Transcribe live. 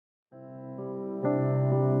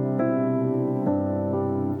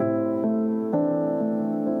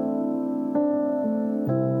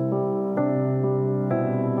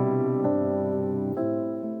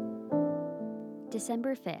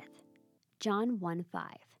December 5th, John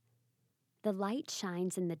 1:5. The light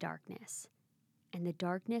shines in the darkness, and the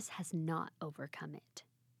darkness has not overcome it.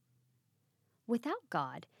 Without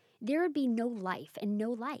God, there would be no life and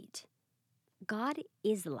no light. God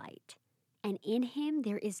is light, and in him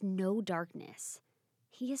there is no darkness.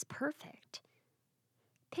 He is perfect.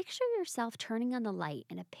 Picture yourself turning on the light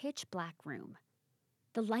in a pitch-black room.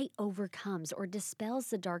 The light overcomes or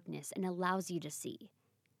dispels the darkness and allows you to see.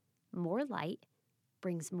 More light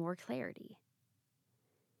brings more clarity.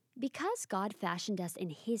 Because God fashioned us in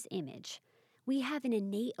his image, we have an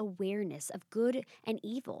innate awareness of good and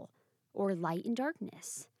evil, or light and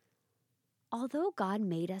darkness. Although God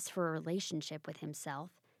made us for a relationship with himself,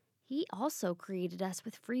 he also created us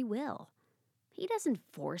with free will. He doesn't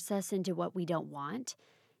force us into what we don't want,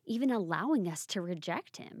 even allowing us to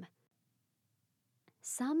reject him.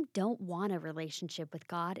 Some don't want a relationship with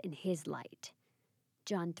God in his light.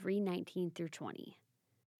 John 3:19-20.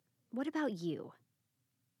 What about you?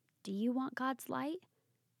 Do you want God's light?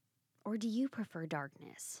 Or do you prefer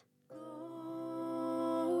darkness?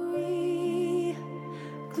 Glory,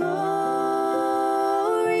 glory.